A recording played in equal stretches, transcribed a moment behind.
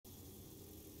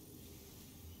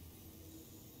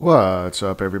What's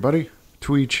up, everybody?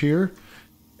 Tweech here,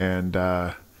 and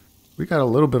we got a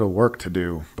little bit of work to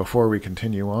do before we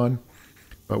continue on,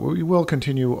 but we will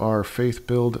continue our faith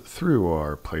build through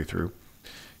our playthrough.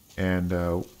 And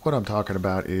what I'm talking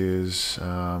about is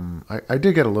I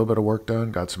did get a little bit of work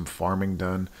done, got some farming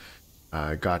done.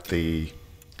 I got the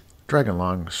Dragon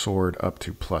Long Sword up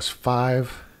to +5,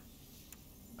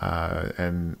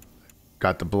 and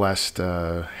got the Blessed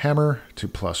Hammer to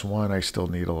 +1. I still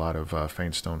need a lot of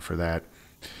Faintstone for that.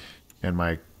 And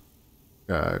my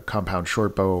Compound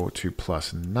Shortbow to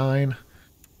 +9.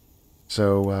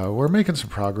 So we're making some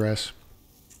progress.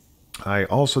 I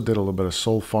also did a little bit of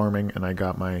soul farming, and I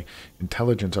got my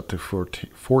intelligence up to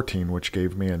 14, which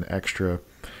gave me an extra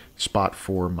spot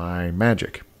for my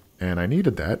magic. And I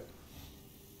needed that.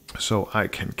 So I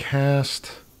can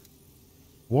cast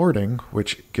Warding,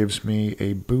 which gives me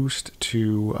a boost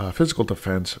to physical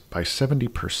defense by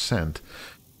 70%.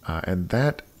 And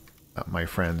that, my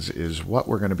friends, is what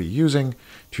we're going to be using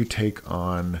to take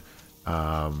on,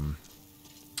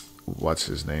 what's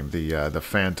his name? The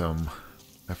Phantom.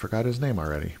 I forgot his name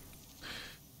already.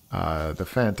 The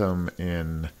Phantom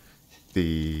in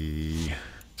the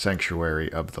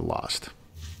Sanctuary of the Lost.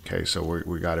 Okay, so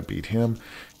we got to beat him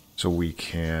so we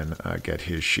can get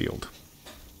his shield.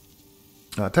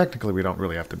 Technically, we don't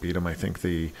really have to beat him. I think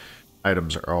the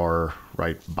items are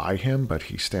right by him, but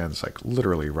he stands like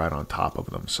literally right on top of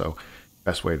them. So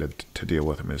best way to deal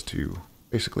with him is to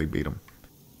basically beat him.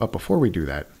 But before we do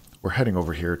that, we're heading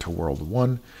over here to World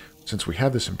 1. Since we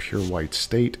have this in pure white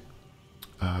state,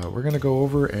 we're going to go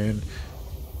over and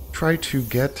try to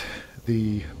get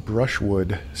the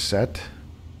brushwood set.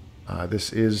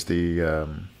 This is I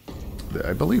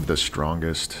believe the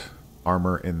strongest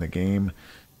armor in the game.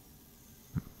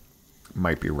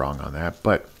 Might be wrong on that,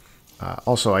 but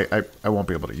also I won't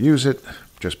be able to use it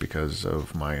just because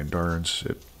of my endurance.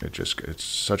 It's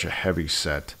such a heavy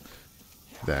set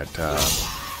that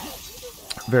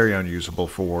very unusable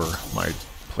for my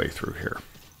playthrough here.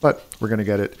 But we're going to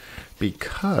get it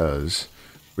because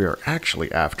we are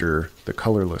actually after the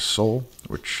colorless soul,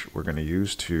 which we're going to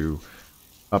use to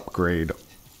upgrade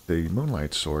the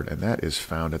Moonlight Sword, and that is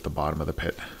found at the bottom of the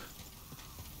pit.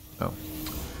 Oh.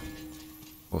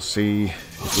 We'll see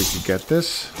if we can get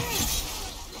this.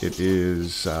 It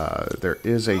is, there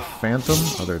is a phantom,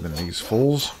 other than these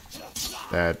fools,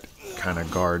 that kind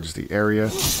of guards the area.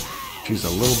 She's a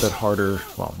little bit harder,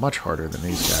 well, much harder than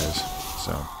these guys,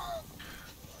 so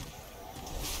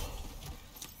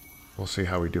we'll see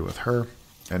how we do with her.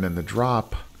 And then the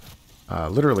drop,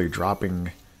 literally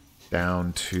dropping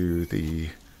down to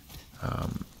the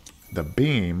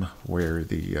beam where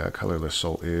the colorless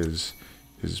soul is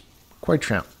quite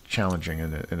challenging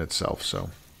in itself.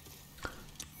 So,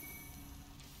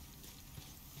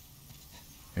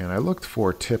 and I looked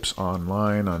for tips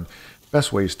online on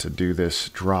best ways to do this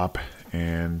drop,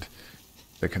 and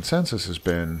the consensus has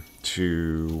been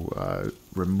to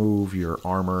remove your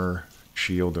armor,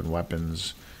 shield, and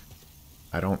weapons.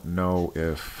 I don't know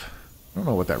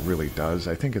what that really does.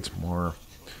 I think it's more,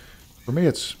 for me,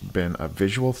 it's been a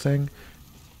visual thing.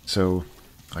 So,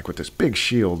 like with this big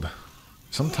shield,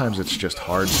 sometimes it's just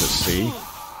hard to see,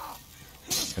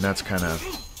 and that's kind of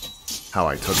how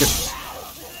I took it.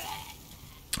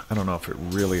 I don't know if it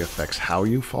really affects how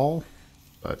you fall,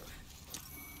 but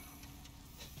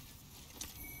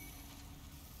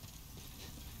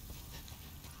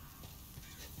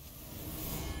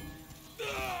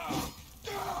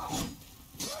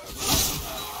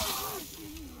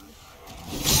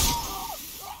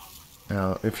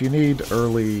now if you need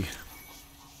early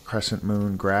Crescent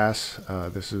Moon grass,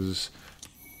 this is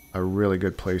a really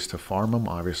good place to farm them.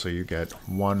 Obviously you get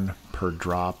 1 per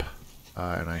drop,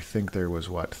 and I think there was,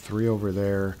 what, 3 over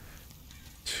there,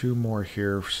 2 more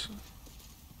here,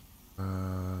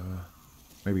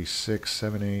 maybe 6,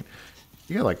 7, 8.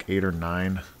 You get like 8 or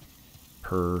 9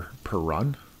 per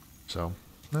run, so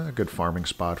a good farming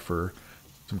spot for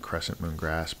some Crescent Moon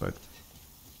grass. But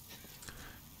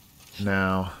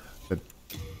now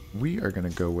we are going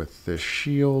to go with this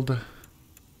shield,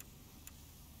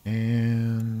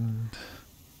 and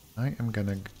I am going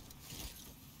to,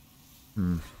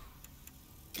 you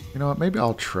know what, maybe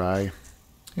I'll try,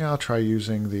 I'll try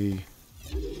using the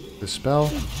spell,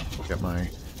 get my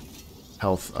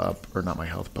health up, or not my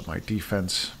health, but my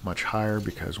defense much higher,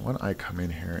 because when I come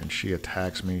in here and she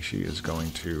attacks me, she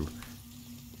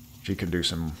can do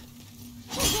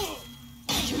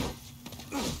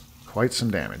quite some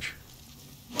damage.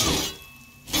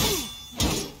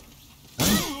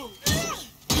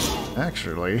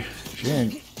 Actually, she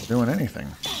ain't doing anything.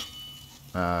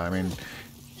 I mean,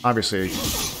 obviously,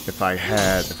 if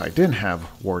I didn't have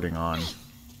warding on,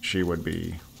 she would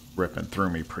be ripping through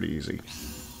me pretty easy.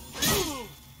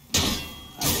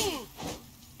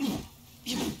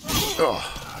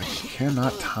 Oh, I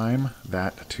cannot time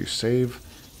that to save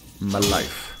my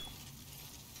life.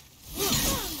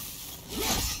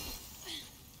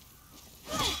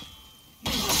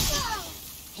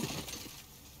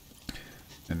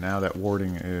 And now that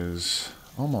warding is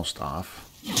almost off,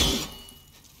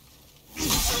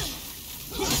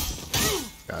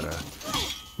 gotta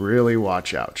really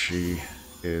watch out. She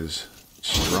is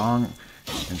strong,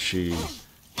 and she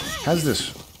has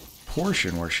this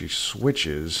portion where she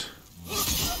switches.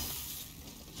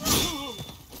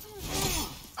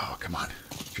 Oh, come on.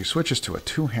 She switches to a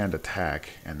two-hand attack,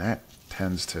 and that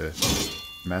tends to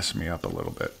mess me up a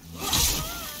little bit.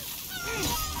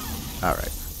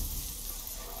 Alright.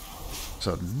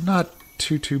 So not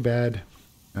too bad.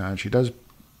 She does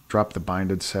drop the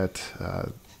binded set.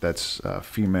 That's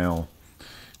female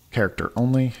character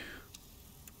only.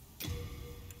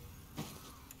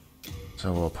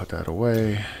 So we'll put that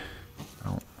away. I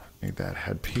don't need that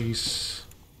headpiece.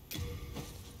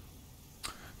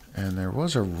 And there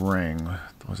was a ring.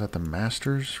 Was that the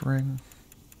Master's ring?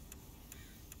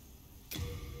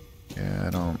 Yeah,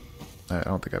 I don't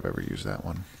think I've ever used that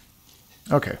one.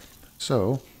 Okay,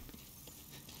 so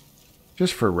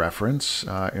just for reference,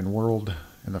 in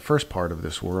the first part of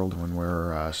this world, when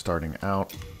we're starting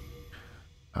out,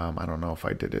 I don't know if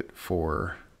I did it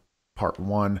for part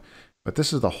 1, but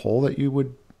this is the hole that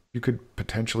you could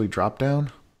potentially drop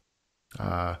down.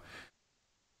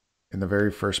 In the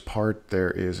very first part,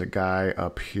 there is a guy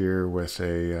up here with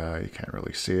a, you can't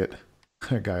really see it,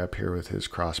 a guy up here with his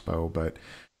crossbow, but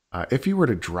if you were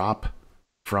to drop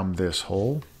from this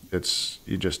hole,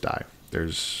 you just die.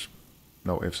 There's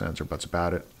no ifs, ands, or buts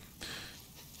about it.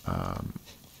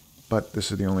 But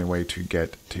this is the only way to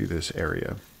get to this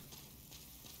area.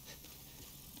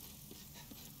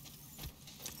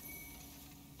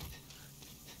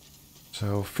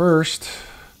 So first,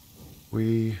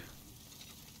 we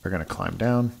are going to climb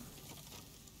down,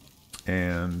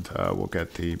 and we'll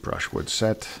get the brushwood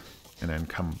set, and then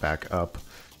come back up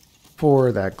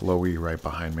for that glowy right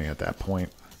behind me at that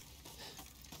point.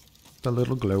 The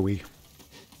little glowy.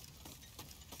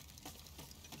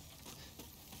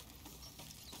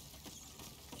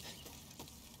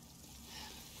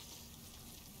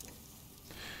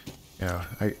 Yeah,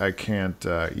 I can't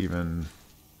even...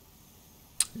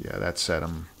 Yeah, that set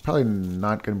I'm probably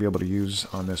not going to be able to use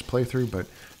on this playthrough, but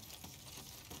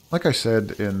like I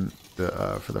said in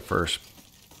the for the first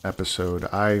episode,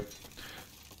 I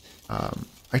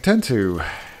tend to,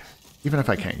 even if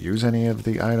I can't use any of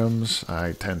the items,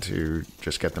 I tend to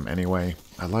just get them anyway.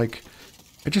 I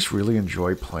just really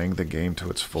enjoy playing the game to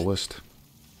its fullest,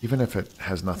 even if it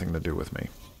has nothing to do with me.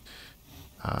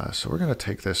 So we're going to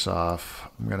take this off.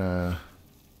 I'll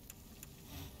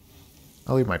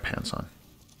leave my pants on.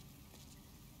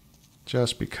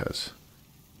 Just because.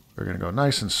 We're going to go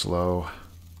nice and slow.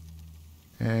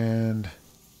 And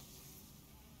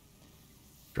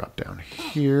drop down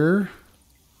here.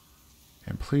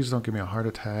 And please don't give me a heart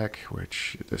attack,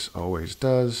 which this always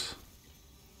does.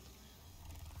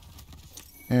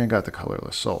 And got the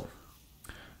colorless soul.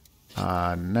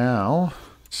 Now,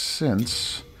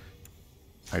 since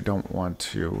I don't want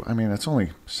to... I mean, it's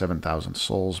only 7,000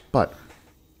 souls, but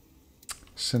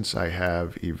since I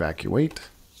have evacuate...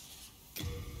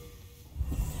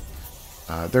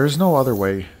 there's no other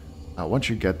way. Once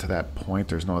you get to that point,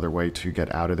 there's no other way to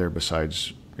get out of there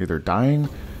besides either dying,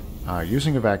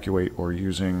 using evacuate, or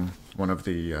using one of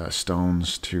the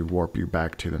stones to warp you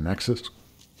back to the Nexus.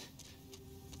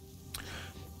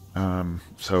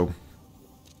 So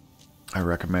I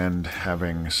recommend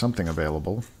having something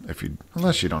available,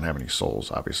 unless you don't have any souls.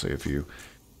 Obviously, if you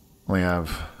only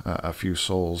have a few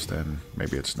souls, then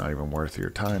maybe it's not even worth your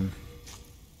time.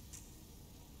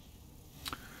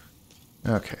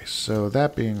 Okay, so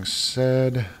that being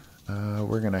said,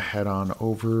 we're going to head on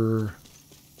over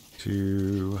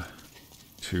to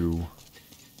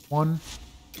 2-1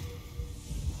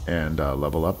 and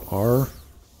level up our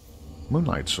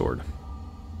Moonlight Sword.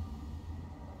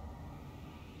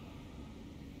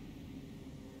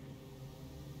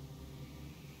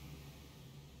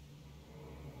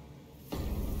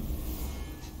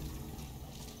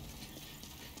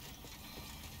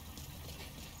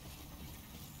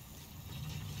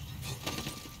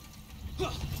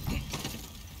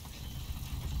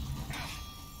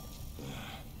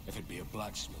 If it be a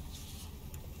blacksmith.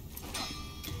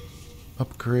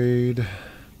 Upgrade.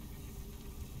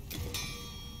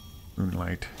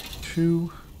 Moonlight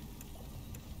 2.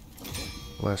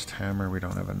 Blessed Hammer, we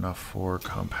don't have enough for.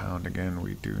 Compound, again,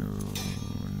 we do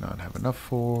not have enough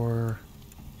for.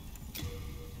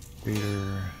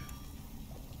 Vader.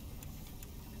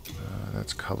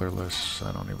 That's colorless.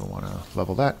 I don't even want to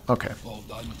level that. Okay,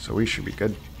 so we should be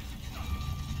good.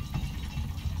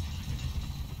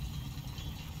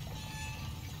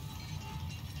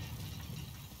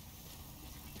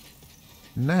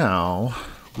 Now,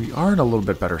 we are in a little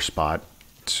bit better spot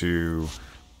to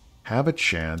have a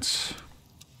chance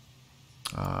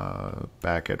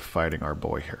back at fighting our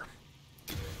boy here.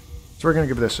 So we're going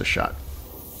to give this a shot.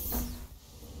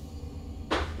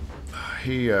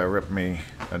 He ripped me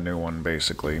a new one,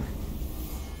 basically.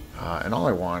 And all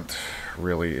I want,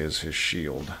 really, is his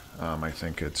shield. I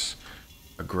think it's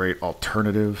a great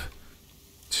alternative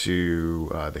to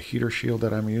the heater shield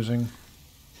that I'm using.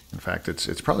 In fact,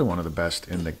 it's probably one of the best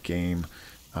in the game,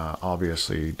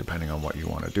 obviously, depending on what you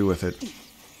want to do with it.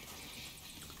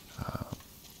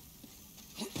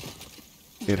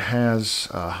 It has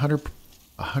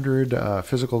 100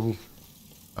 physical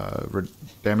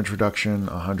damage reduction,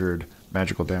 100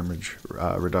 magical damage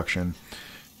reduction.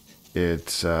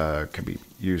 It can be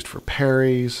used for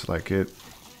parries.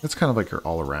 It's kind of like your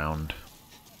all-around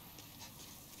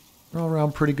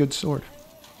pretty good sword.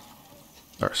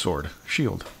 Or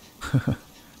shield.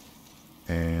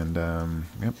 And,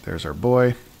 yep, there's our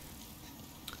boy.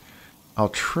 I'll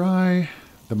try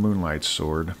the Moonlight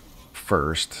Sword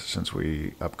first, since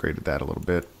we upgraded that a little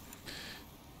bit.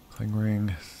 Cling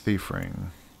Ring, Thief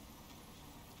Ring.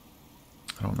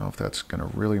 I don't know if that's going to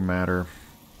really matter.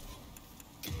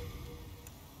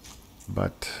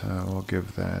 But we'll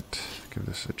give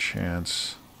this a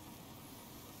chance.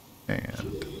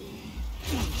 And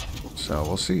so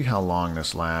we'll see how long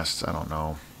this lasts. I don't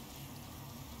know.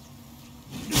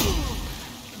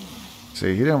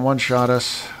 See, he didn't one-shot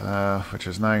us, which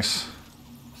is nice,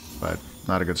 but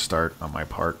not a good start on my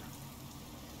part.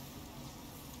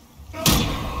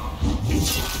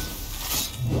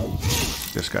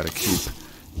 Just got to keep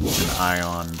an eye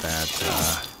on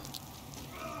that.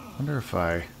 Wonder if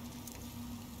I...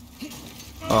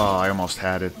 Oh, I almost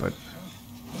had it, but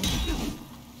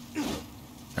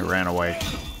I ran away.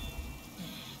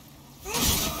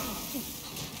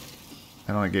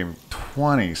 That only gave him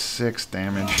 26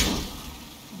 damage.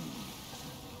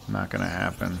 Not gonna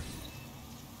happen.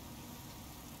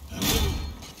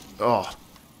 Oh.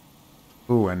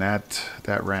 Ooh, and that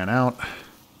ran out.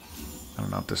 I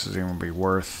don't know if this is even gonna be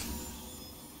worth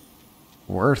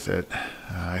it.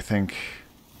 I think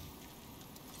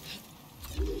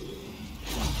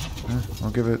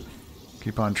I'll give it.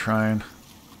 Keep on trying.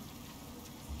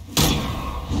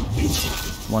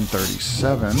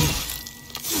 137.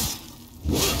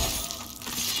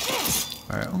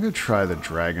 Alright, I'm going to try the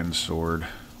Dragon Sword.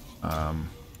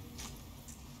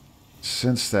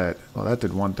 Since that... Well, that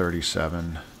did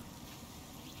 137.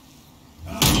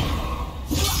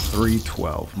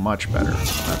 312. Much better.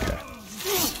 Okay.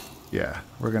 Yeah,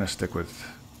 we're going to stick with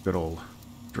good old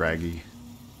Draggy.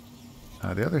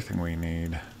 The other thing we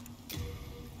need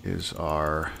is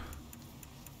our...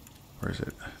 Where is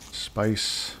it?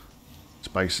 Spice.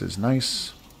 Spice is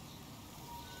nice.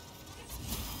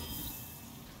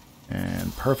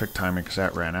 And perfect timing because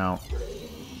that ran out.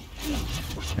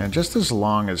 And just as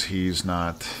long as he's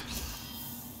not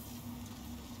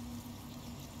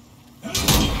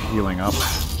healing up.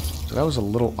 So that was a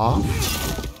little off,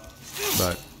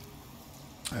 but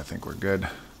I think we're good.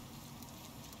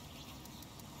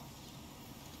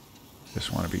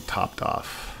 Just want to be topped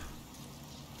off.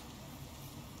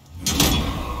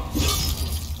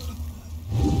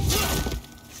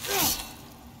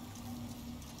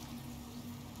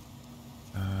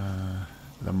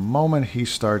 The moment he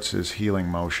starts his healing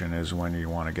motion is when you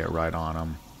want to get right on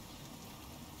him.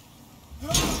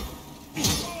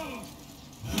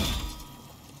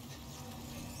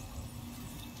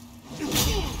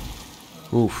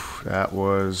 Oof, that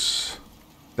was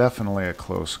definitely a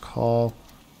close call.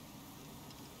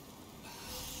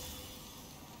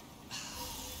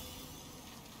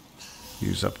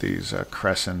 Use up these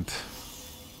crescent.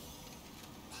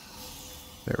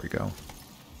 There we go.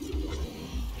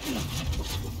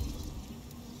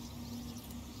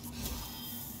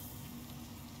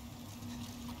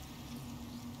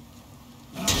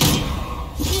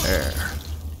 There.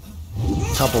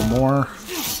 Couple more.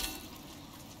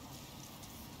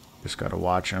 Just gotta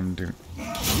watch him do...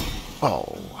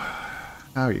 Oh.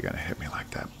 How are you gonna hit me like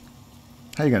that?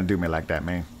 How are you gonna do me like that,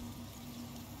 man?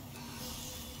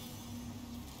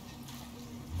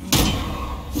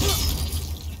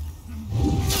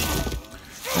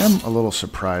 I'm a little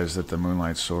surprised that the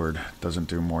Moonlight Sword doesn't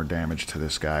do more damage to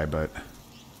this guy, but...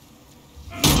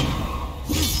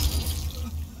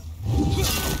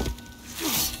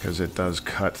 because it does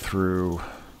cut through.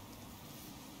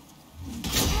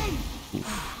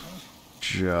 Oof.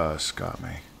 Just got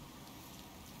me.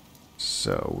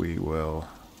 So we will...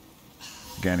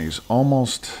 Again, he's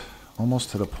almost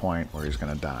to the point where he's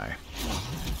going to die.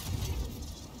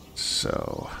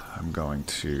 So I'm going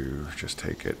to just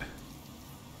take it.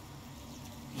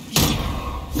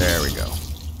 There we go.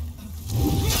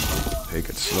 Take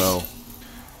it slow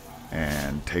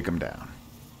and take him down.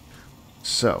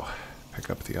 So, pick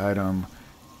up the item.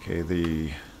 Okay, the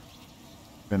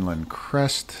Vinland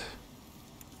crest.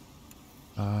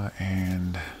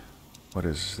 And what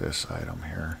is this item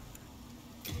here?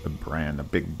 The brand, the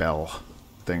big bell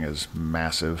thing is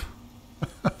massive.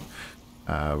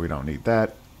 We don't need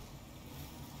that.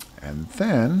 And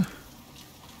then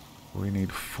we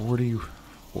need 40,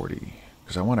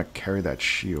 because I want to carry that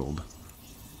shield.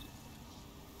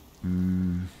 I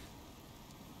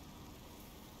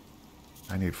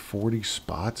need 40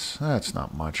 spots. That's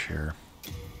not much here.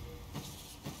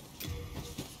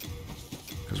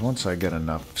 Because once I get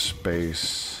enough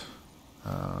space,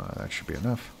 that should be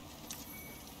enough.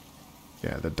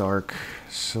 Yeah, the dark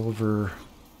silver,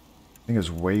 I think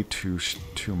is way too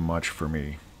much for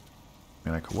me.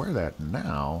 And I could wear that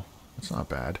now. That's not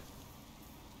bad.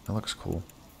 That looks cool.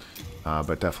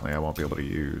 But definitely I won't be able to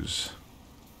use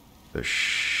the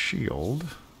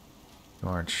shield. You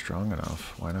aren't strong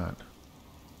enough. Why not?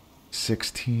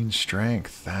 16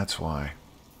 strength. That's why.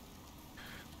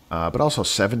 But also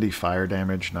 70 fire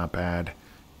damage. Not bad.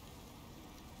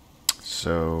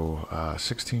 So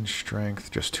 16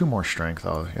 strength. Just 2 more strength.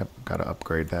 Yep, got to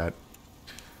upgrade that.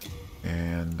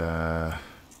 And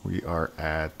we are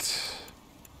at...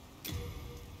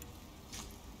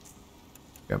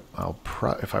 Yep,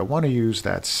 if I want to use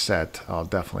that set, I'll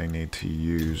definitely need to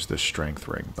use the strength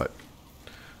ring, but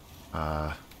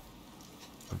a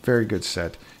very good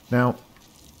set. Now,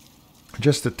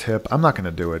 just a tip, I'm not going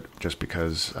to do it just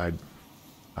because there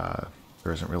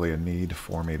isn't really a need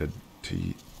for me to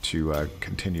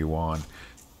continue on.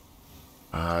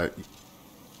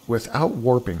 Without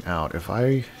warping out, if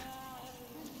I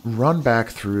run back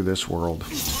through this world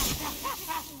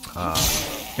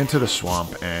into the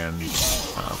swamp and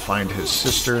find his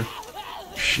sister,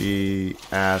 she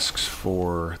asks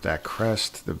for that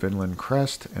crest, the Vinland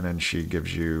crest, and then she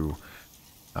gives you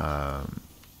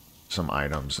some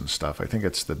items and stuff. I think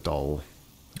it's the dull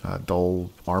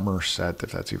armor set,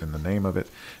 if that's even the name of it,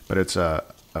 but it's a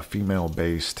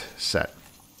female-based set.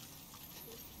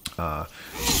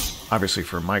 Obviously,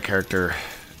 for my character,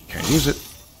 can't use it,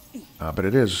 but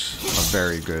it is a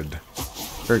very good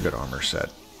armor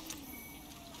set.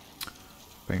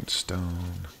 Faint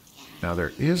stone. Now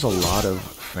there is a lot of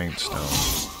faint stone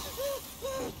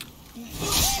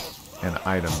and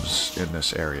items in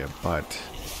this area, but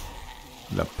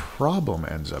the problem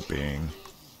ends up being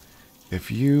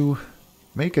if you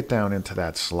make it down into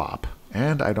that slop,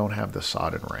 and I don't have the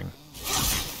sodden ring,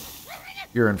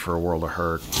 you're in for a world of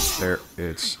hurt.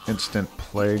 It's instant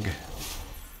plague,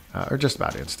 or just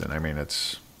about instant. I mean,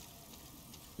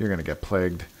 you're gonna get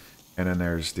plagued. And then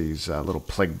there's these little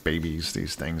plague babies,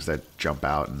 these things that jump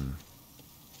out and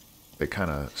they kind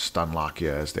of stun lock you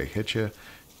as they hit you.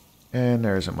 And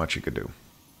there isn't much you could do,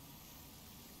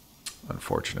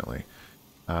 unfortunately.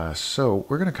 So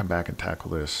we're going to come back and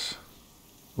tackle this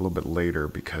a little bit later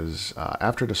because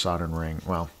after the sodden ring,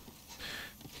 well,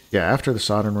 yeah, after the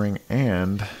sodden ring,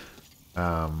 and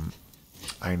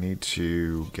I need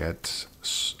to get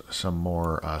some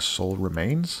more soul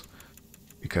remains,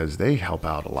 because they help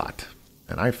out a lot.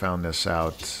 And I found this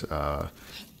out one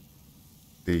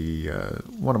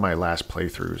of my last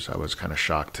playthroughs. I was kind of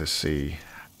shocked to see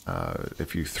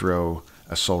if you throw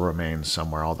a soul remain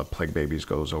somewhere, all the plague babies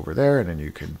goes over there, and then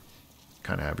you can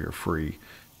kind of have your free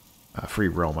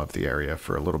roam of the area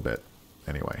for a little bit.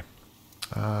 Anyway,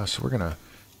 so we're gonna...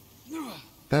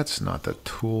 That's not the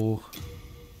tool.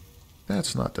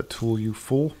 That's not the tool, you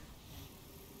fool.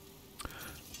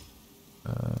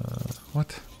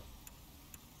 What?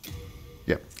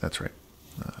 Yep, that's right.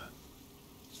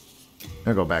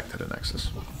 I'll go back to the Nexus.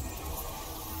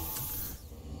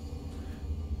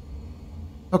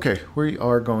 Okay, we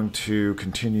are going to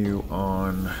continue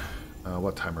on.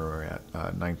 What time are we at?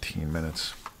 19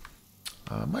 minutes.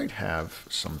 Might have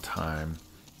some time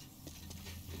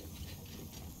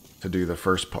to do the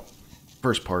first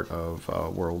part of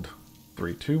World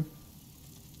 3-2.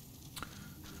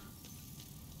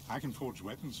 I can forge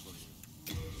weapons for you.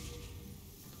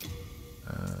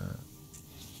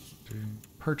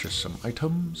 Purchase some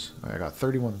items. I got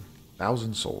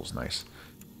 31,000 souls. Nice.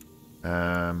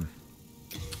 I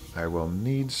will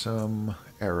need some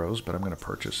arrows, but I'm going to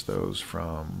purchase those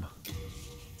from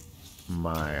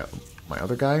my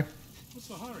other guy. What's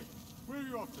the hurry? Where are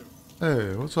you off to?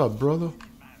 Hey, what's up, brother?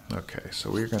 Okay,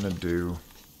 so we're gonna do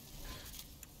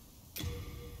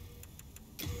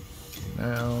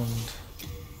renowned.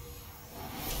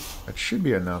 That should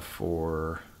be enough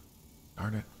for,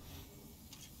 darn it,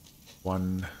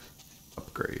 one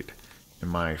upgrade. And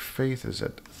my faith is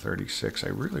at 36. I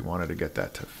really wanted to get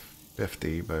that to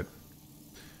 50, but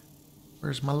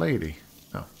where's my lady?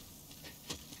 Oh.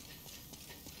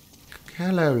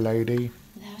 Hello, lady.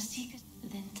 Thou seekest,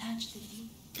 then touch the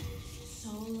deep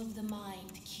soul of the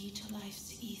mind, key to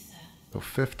life's ether. So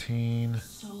 15.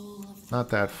 Soul of the Not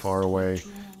that far away.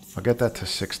 I'll get that to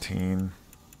 16.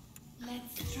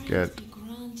 Get.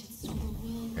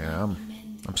 Yeah,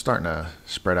 I'm starting to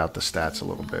spread out the stats a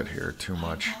little bit here. Too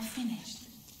much.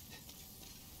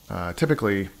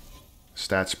 Typically,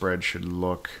 stat spread should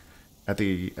look at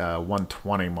the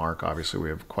 120 mark. Obviously, we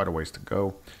have quite a ways to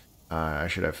go. I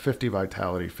should have 50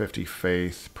 vitality, 50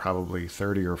 faith, probably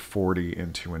 30 or 40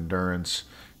 into endurance,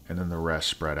 and then the rest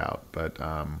spread out. But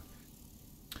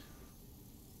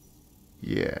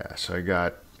yeah, so I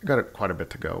got quite a bit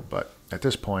to go. But at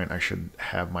this point, I should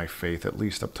have my faith at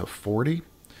least up to 40,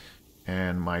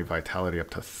 and my vitality up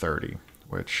to 30,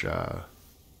 which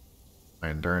my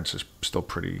endurance is still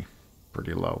pretty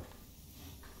low.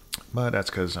 But that's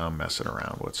because I'm messing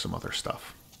around with some other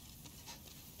stuff.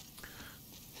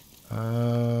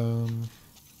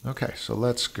 Okay, so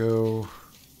let's go.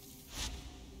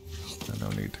 No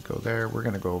need to go there. We're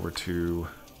going to go over to...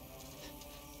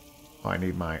 Oh, I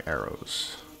need my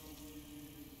arrows.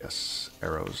 Yes,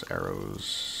 arrows,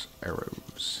 arrows,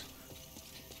 arrows.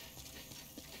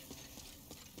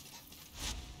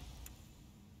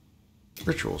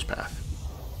 Rituals path.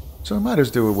 So I might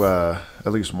as well do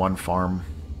at least one farm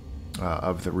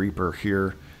of the Reaper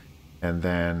here, and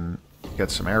then get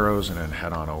some arrows and then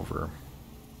head on over.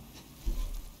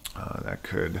 That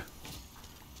could...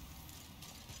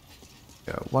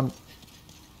 Yeah, one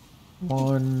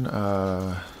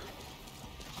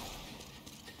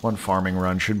farming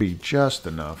run should be just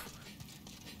enough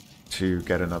to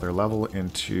get another level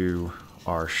into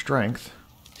our strength.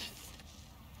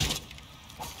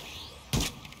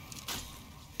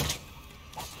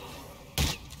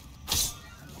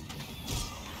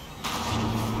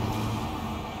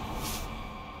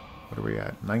 What are we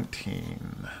at?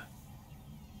 19.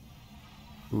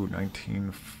 Ooh,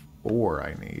 19.4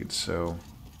 I need, so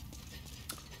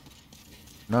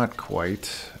not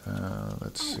quite.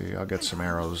 Let's see, I'll get some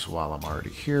arrows while I'm already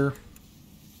here.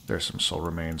 There's some soul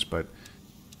remains, but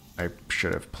I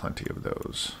should have plenty of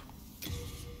those.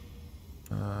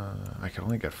 I can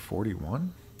only get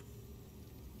 41?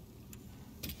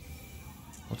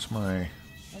 What's my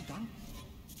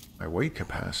weight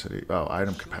capacity? Oh,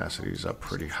 item capacity is up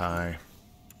pretty high.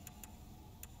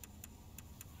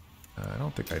 I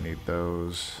don't think I need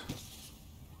those.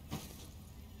 I'll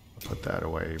put that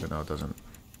away, even though it doesn't...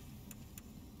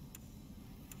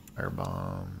 Fire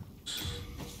bombs.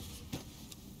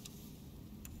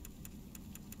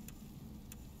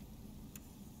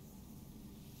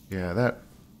 Yeah, that...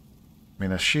 I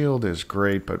mean, a shield is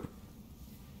great, but...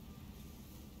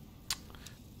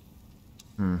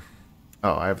 Oh,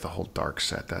 I have the whole dark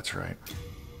set, that's right.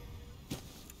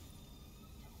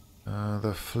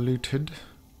 The fluted...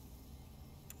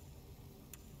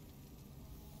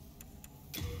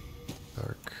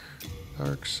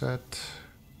 Dark set,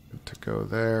 good to go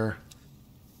there.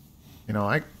 You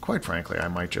know, quite frankly, I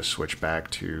might just switch back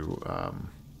to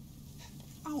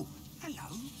Oh,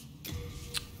 hello.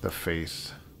 the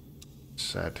faith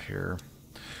set here,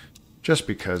 just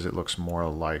because it looks more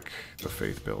like the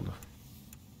faith build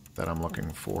that I'm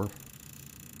looking for.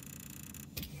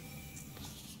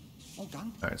 All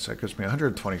done. Alright, so that gives me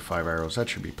 125 arrows. That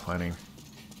should be plenty.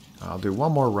 I'll do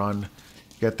one more run,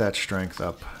 get that strength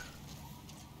up,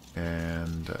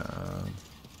 and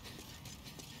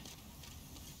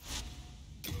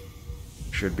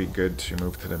should be good to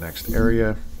move to the next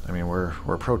area. I mean, we're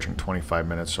approaching 25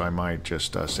 minutes, so I might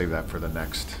just save that for the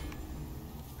next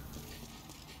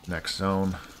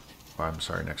zone. Or, I'm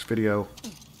sorry, next video,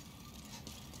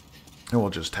 and we'll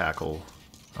just tackle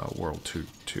World 2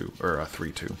 or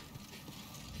 3-2.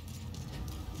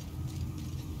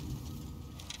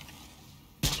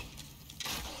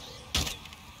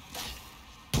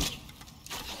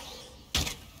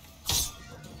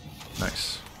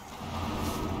 Nice.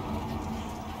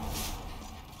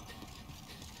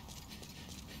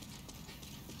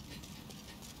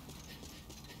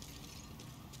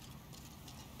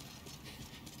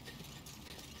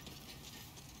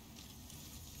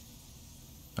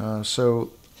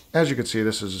 So as you can see,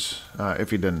 this is,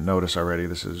 if you didn't notice already,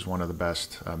 this is one of the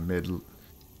best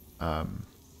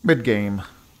mid-game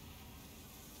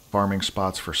farming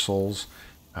spots for souls.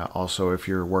 Also, if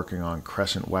you're working on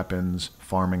crescent weapons,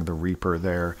 farming the Reaper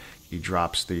there, he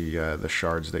drops the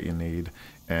shards that you need,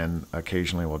 and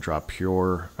occasionally will drop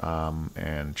pure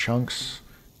and chunks.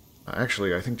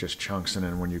 Actually, I think just chunks, and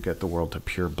then when you get the world to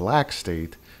pure black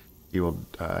state, you will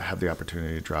have the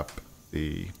opportunity to drop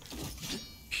the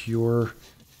pure.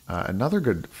 Another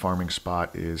good farming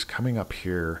spot is coming up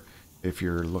here if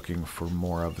you're looking for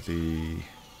more of the,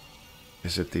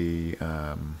 is it the,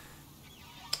 what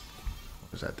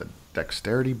was that, the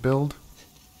dexterity build?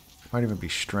 Might even be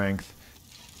strength.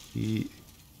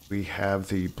 We have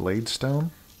the blade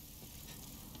stone.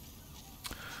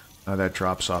 That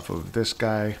drops off of this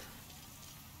guy.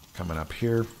 Coming up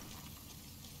here.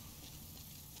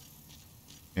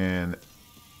 And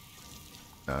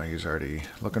he's already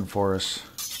looking for us.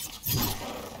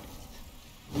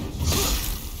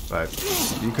 But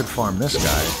you could farm this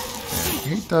guy.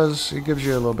 And he gives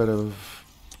you a little bit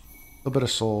of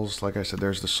souls. Like I said,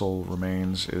 there's the soul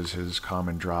remains is his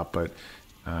common drop, but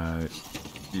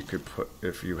you could put,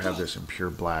 if you have this in pure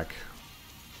black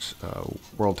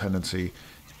world tendency,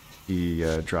 he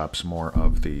drops more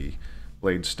of the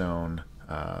blade stone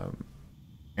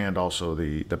and also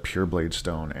the pure blade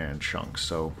stone and chunks.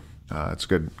 So it's a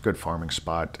good farming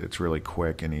spot. It's really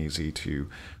quick and easy to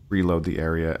reload the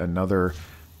area. Another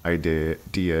idea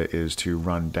is to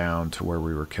run down to where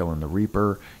we were killing the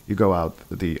Reaper. You go out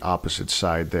the opposite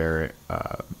side there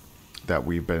that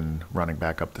we've been running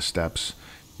back up the steps.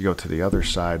 You go to the other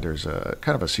side, there's a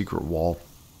kind of a secret wall,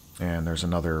 and there's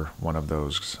another one of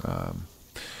those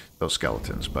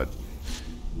skeletons, but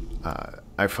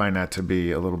I find that to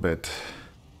be a little bit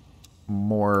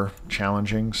more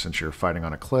challenging since you're fighting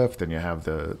on a cliff, then you have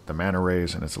the mana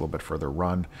rays and it's a little bit further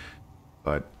run,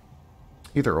 but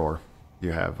either or,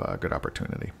 you have a good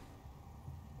opportunity.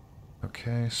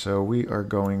 Okay, so we are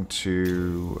going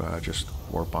to just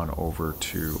warp on over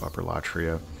to Upper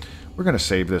Latria. We're going to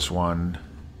save this one,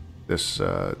 this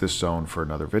zone for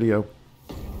another video.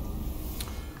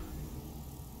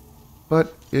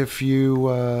 But if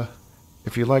you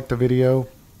like the video,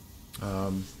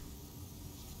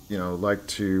 you know,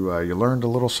 you learned a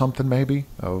little something maybe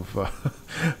of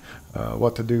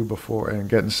what to do before and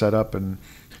getting set up and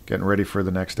getting ready for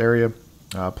the next area.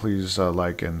 Please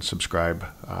like and subscribe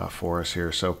for us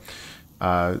here. So,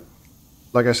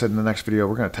 like I said, in the next video,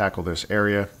 we're going to tackle this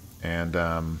area and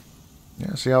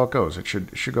yeah, see how it goes. It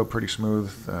should go pretty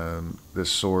smooth. This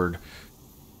sword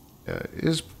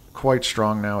is quite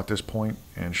strong now at this point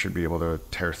and should be able to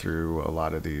tear through a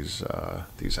lot of these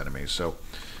enemies. So,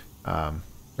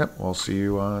 yep, we'll see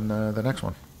you on the next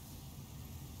one.